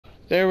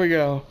There we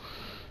go.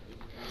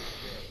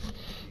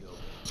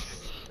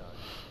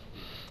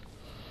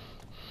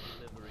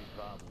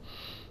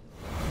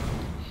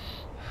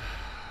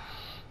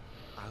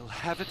 I'll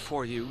have it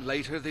for you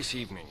later this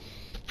evening.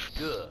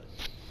 Good.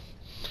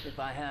 If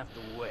I have to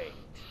wait,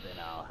 then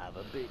I'll have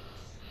a bit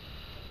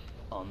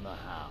on the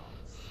house.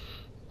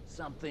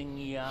 Something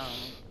young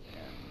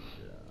and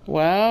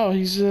Wow,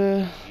 he's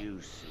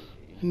juicy.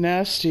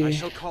 nasty. I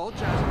shall call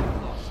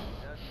Jasmine Lawson.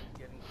 Jasmine's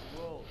getting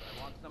too old.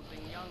 I want something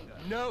younger.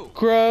 No.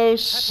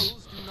 Gross.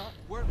 Petals do not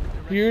work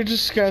directly. You're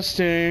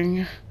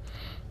disgusting.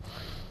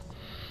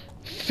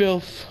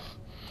 Filth.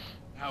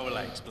 How will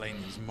I explain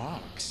these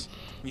marks?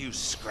 You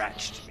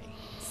scratched me.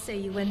 Say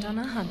you went on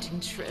a hunting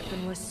trip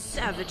and were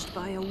savaged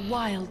by a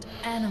wild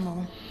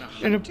animal. A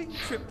hunting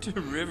trip to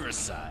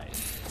Riverside.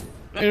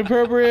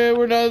 Inappropriate.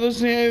 We're not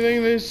listening to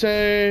anything they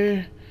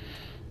say.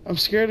 I'm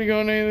scared to go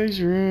in any of these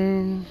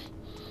rooms.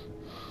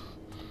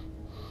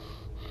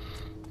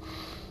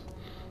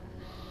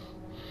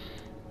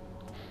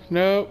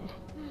 Nope.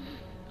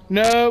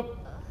 Nope.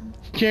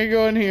 Can't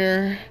go in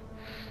here.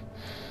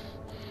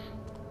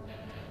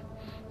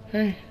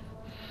 Hey.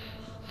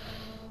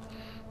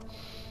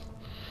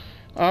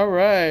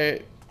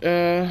 Alright.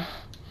 We're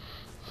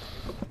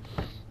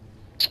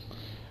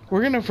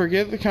gonna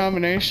forget the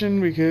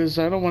combination because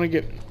I don't want to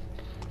get...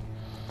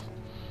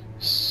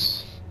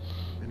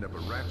 End up a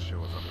rat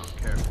show if I'm not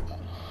careful.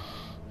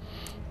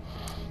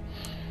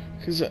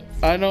 Because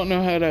I don't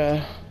know how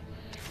to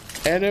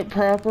edit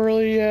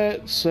properly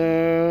yet,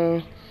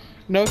 so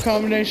no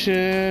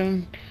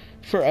combination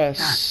for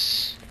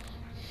us.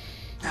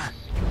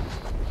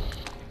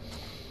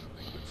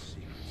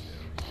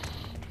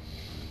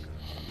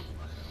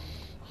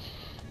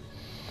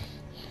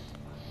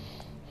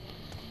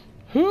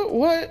 Who?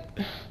 What?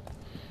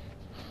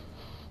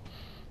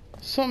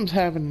 Something's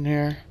happening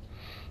here.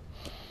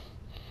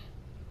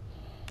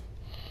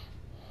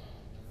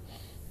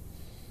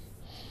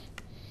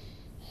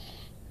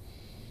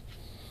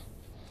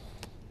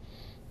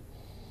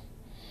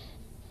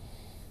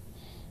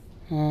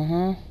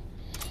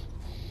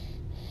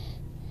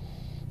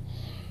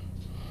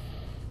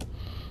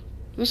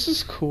 This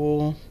is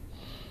cool.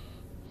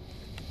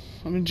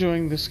 I'm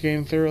enjoying this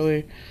game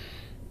thoroughly.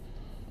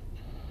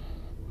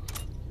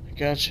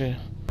 Gotcha.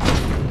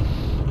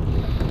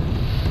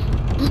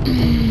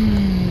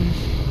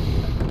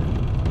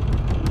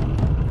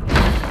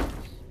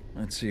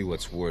 Let's see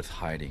what's worth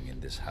hiding in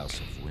this house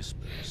of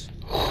whispers.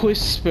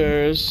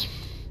 Whispers.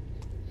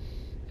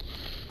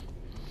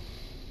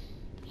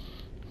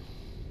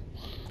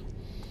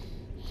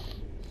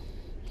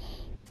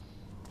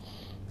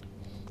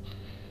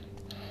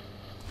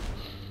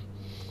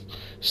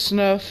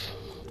 Snuff.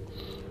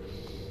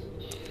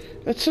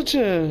 That's such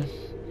a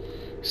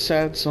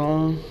sad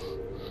song.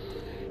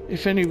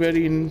 If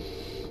anybody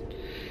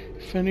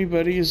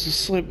is a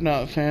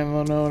Slipknot fan,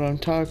 they'll know what I'm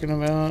talking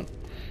about.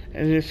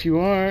 And if you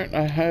aren't,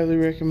 I highly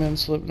recommend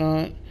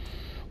Slipknot.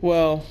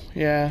 Well,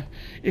 yeah,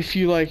 if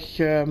you like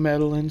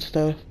metal and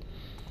stuff.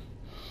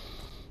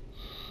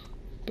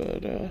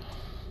 But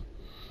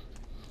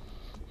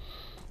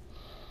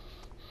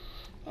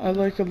I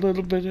like a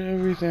little bit of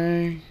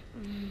everything.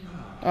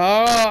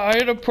 Ah,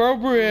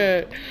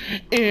 inappropriate!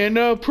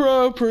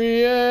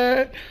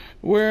 Inappropriate!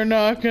 We're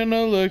not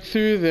gonna look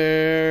through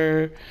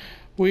there.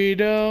 We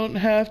don't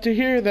have to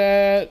hear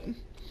that.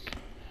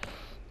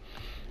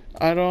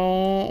 I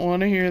don't want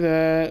to hear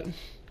that.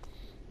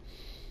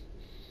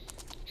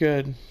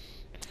 Good.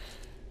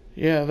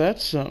 Yeah,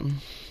 that's something.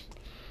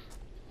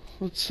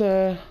 Let's,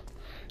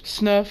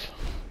 snuff.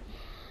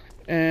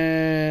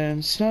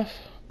 And snuff.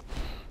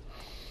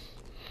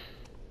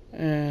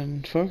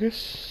 And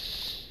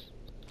focus.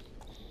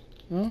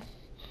 No?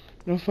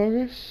 No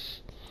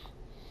focus?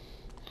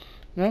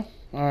 No?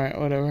 Alright,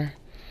 whatever.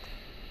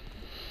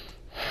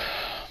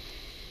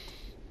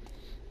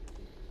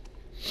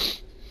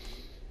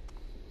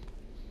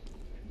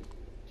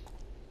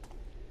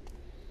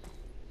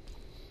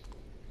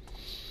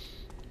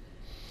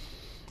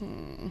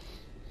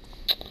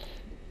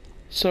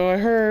 So I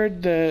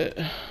heard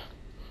that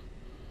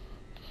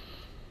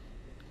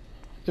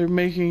they're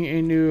making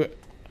a new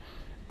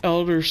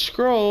Elder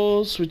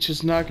Scrolls, which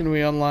is not going to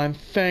be online,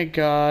 thank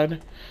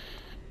God.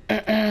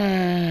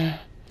 And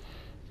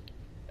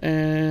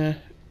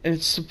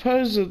it's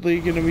supposedly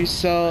going to be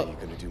You're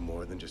gonna do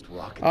more than just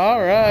walk.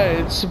 Alright,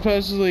 it's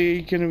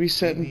supposedly going to be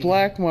set in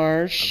Black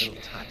Marsh.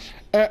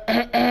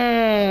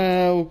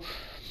 Hello.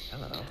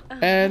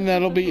 And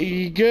that'll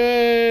be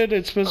good.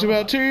 It's supposed to be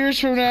about 2 years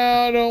from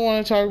now. I don't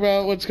want to talk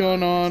about what's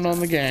going on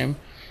the game.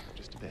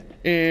 Just a bit.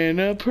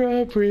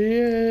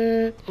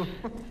 Inappropriate.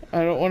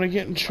 I don't want to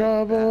get in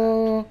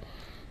trouble.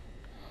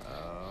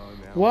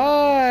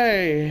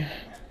 Why?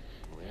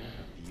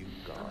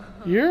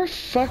 You're a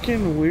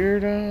fucking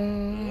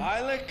weirdo.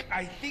 Lilac,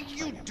 I think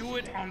you do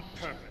it on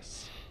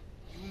purpose.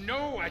 You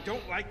know I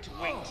don't like to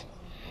wait.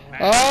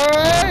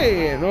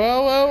 Alright.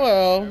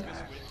 Well.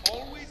 Purpose will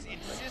always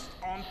insist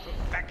on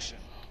perfection.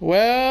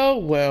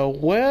 Well.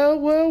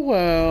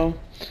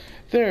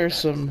 There are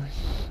some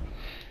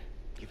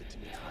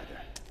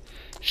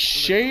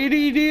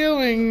shady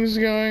dealings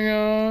going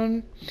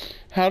on.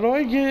 How do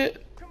I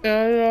get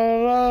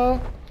blah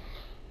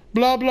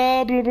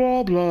blah blah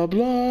blah blah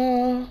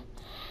blah?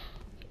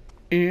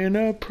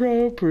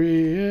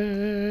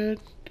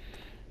 Inappropriate.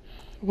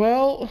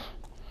 Well,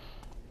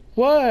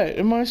 what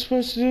am I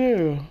supposed to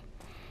do?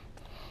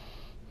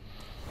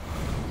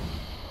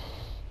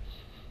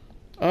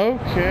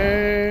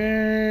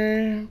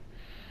 Okay.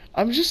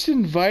 I'm just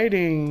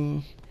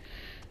inviting.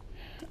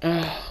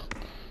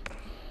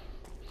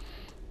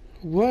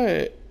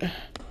 What?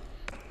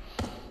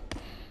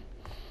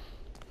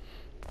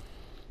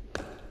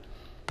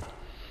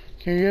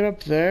 Can you get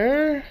up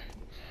there?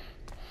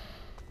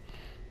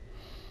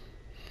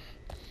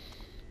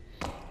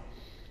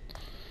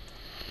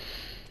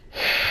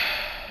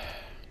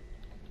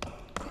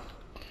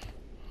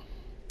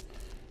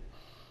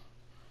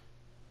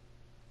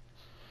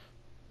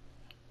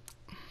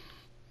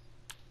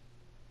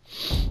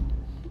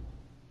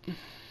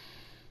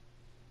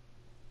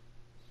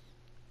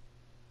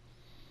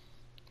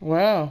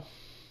 Wow.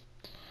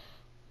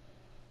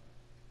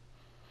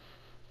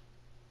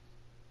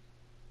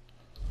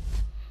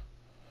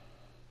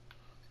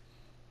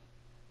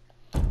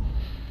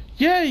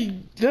 Yeah,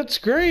 that's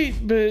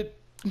great, but...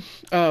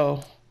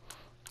 Oh.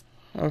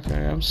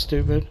 Okay, I'm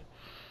stupid.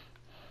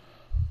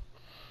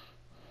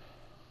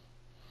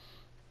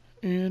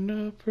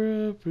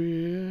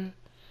 Inappropriate.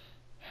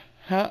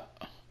 How...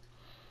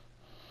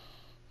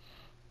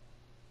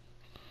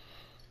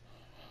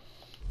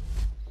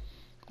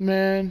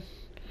 Man...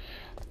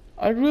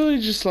 I'd really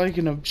just like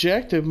an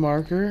objective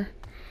marker.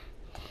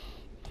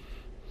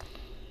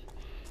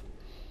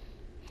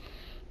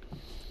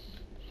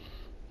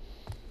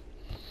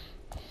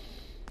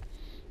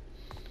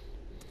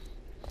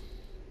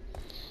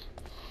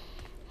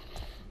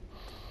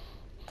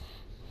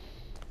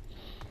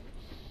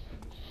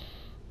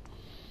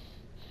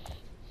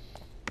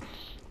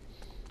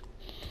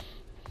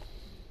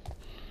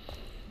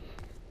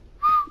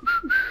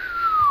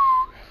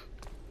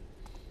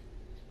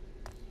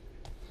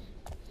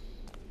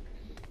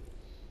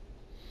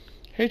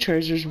 Hey,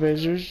 Tracers,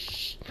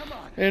 Blazers.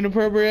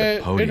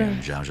 Inappropriate. Podium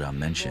Zhao Zhao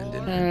mentioned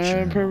in her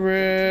journal.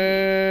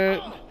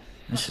 Inappropriate.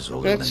 This is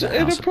older That's than the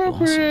House of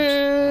Blossoms.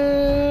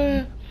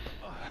 inappropriate.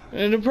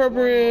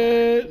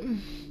 Inappropriate.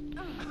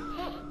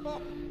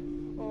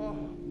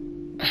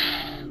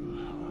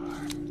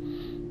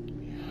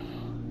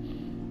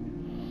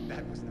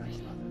 That was nice,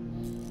 Mother.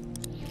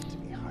 Give it to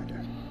me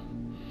harder.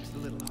 Just a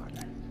little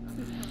harder.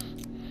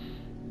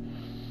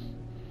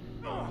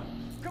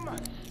 Come on.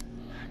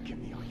 Give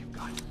me all you've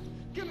got.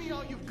 Give me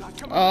all you've got.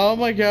 Come on. Oh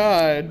my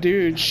god,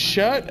 dude,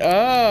 shut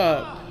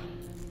up.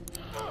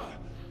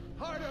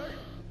 Harder.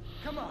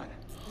 Come on.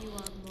 You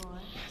want more?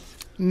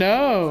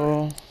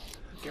 No.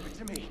 Give it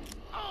to me.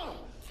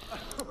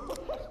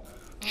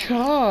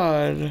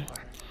 God.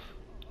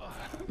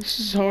 This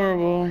is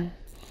horrible. You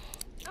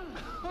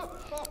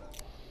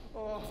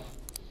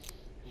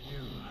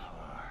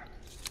are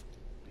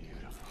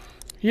beautiful.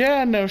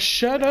 Yeah, no,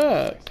 shut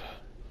up.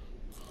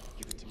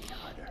 Give it to me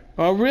harder.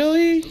 Oh,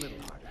 really? A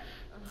little harder.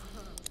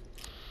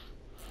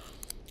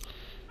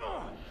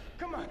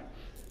 Come on.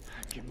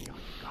 Give me all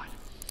you've got.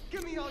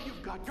 Give me all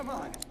you've got. Come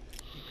on. You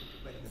can do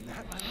better than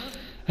that, my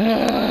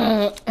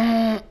love.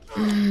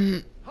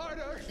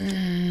 Harder.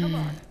 Come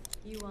on.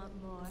 You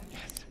want more?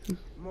 Yes.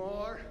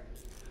 More.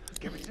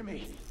 Give it to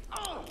me.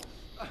 Oh.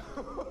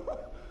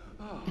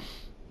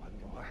 One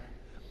more.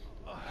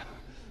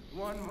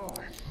 One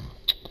more.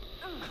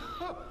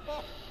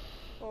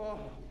 Oh.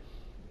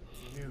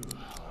 You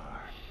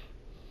are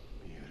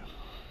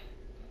beautiful.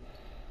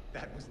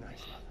 That was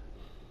nice, love.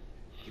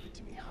 Give it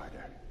to me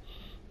harder.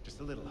 Just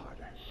a little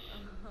harder.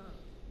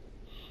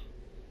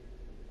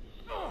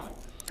 Oh,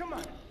 come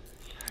on.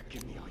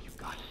 Give me all you've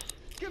got.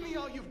 Give me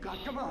all you've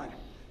got. Come on.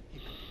 You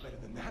can do better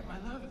than that, my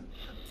love.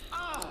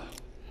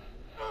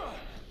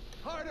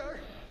 Harder.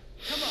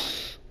 Come on.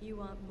 You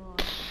want more?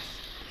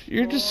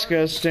 You're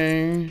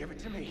disgusting. Give it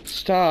to me.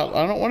 Stop.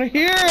 I don't want to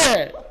hear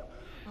it.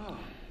 Oh,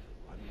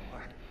 one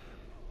more.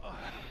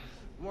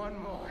 One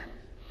more.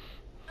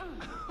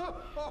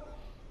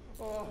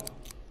 Oh,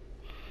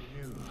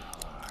 you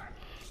are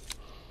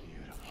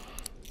beautiful.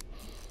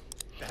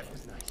 That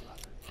was nice,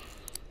 love.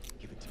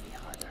 Give it to me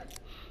harder.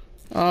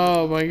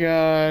 Oh my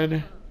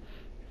god.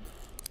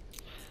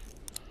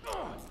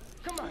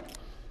 Come on.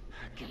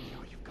 Give me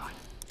all you've got.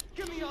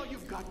 Give me all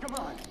you've got. Come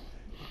on. You can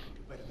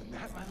do better than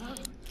that, my love.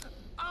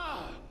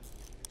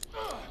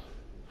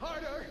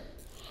 Harder.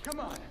 Come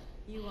on.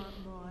 You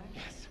want more?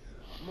 Yes.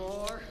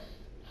 More.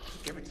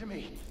 Give it to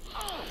me.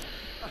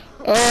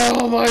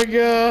 Oh my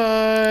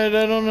god.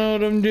 I don't know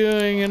what I'm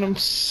doing and I'm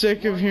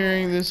sick of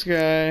hearing this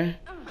guy. You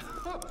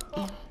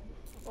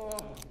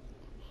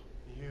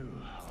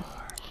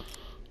are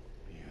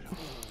beautiful.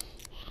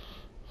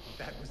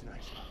 That was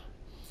nice, love.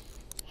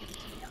 Give it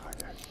to me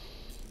harder.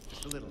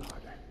 Just a little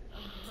harder.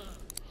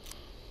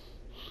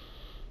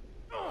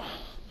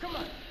 Come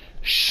on.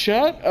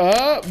 Shut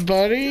up,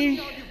 buddy.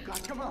 All you've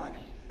got. Come on.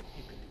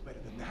 You can do better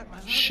than that, my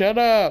love. Shut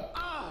up.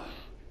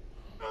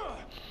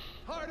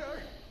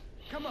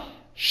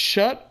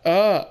 Shut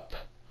up.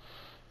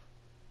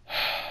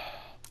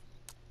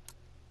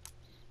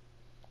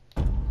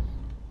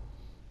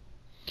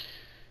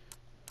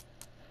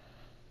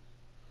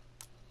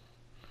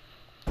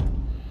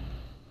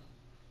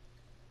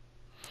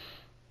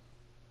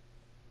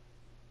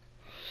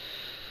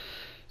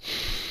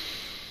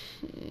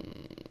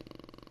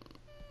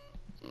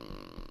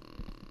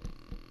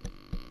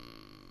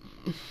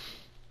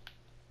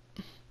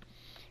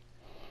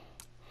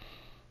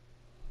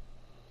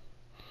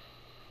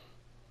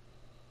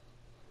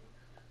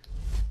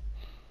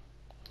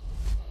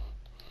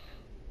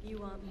 You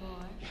want more?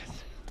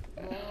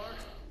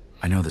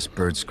 I know this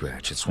bird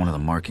scratch. It's one of the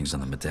markings on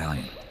the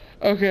medallion.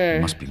 Okay.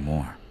 There must be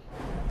more.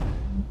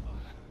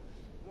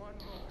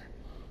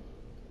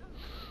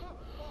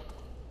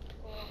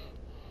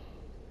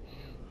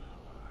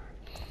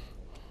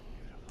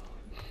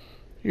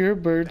 You're a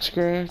bird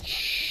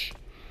scratch.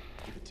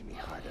 Give it to me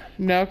harder.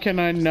 Now can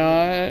I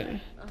not?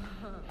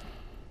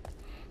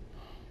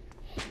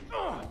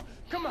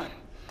 Come on.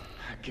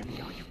 Give me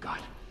all you've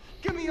got.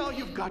 Give me all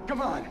you've got.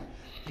 Come on.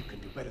 You can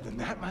do better than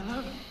that, my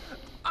love.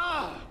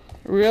 Ah!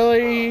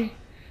 Really?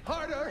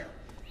 Harder.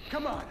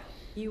 Come on.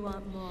 You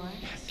want more?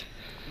 Yes.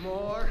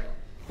 More.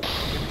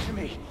 Give it to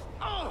me.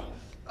 Oh!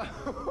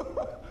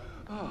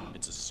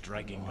 It's a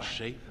striking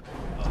shape.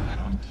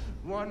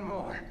 One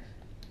more.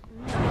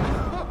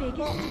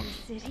 Biggest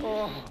in the city?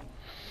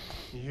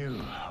 You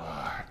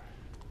are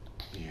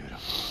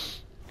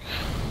beautiful.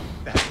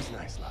 That was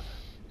nice, love.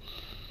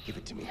 Give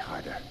it to me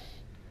harder.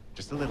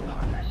 Just a little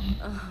harder.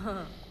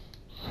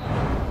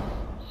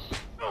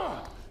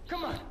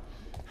 Come on.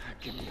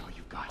 Give me all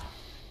you've got.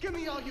 Give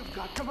me all you've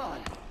got. Come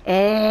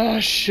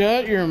on.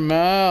 Shut your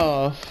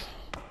mouth.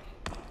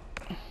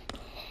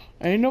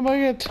 Ain't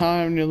nobody got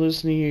time to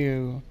listen to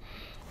you.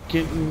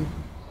 Getting...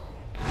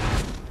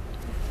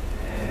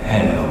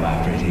 Hello,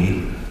 my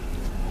pretty.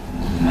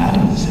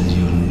 Madam says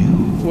you're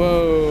new.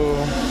 Whoa.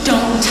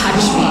 Don't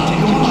touch me!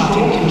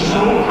 Take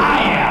control. I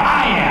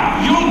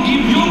am. You'll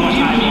give me what I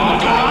need.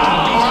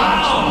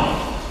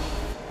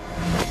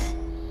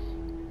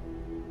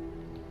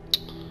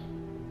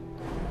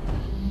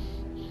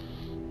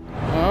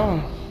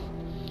 Oh.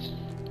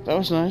 That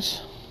was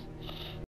nice.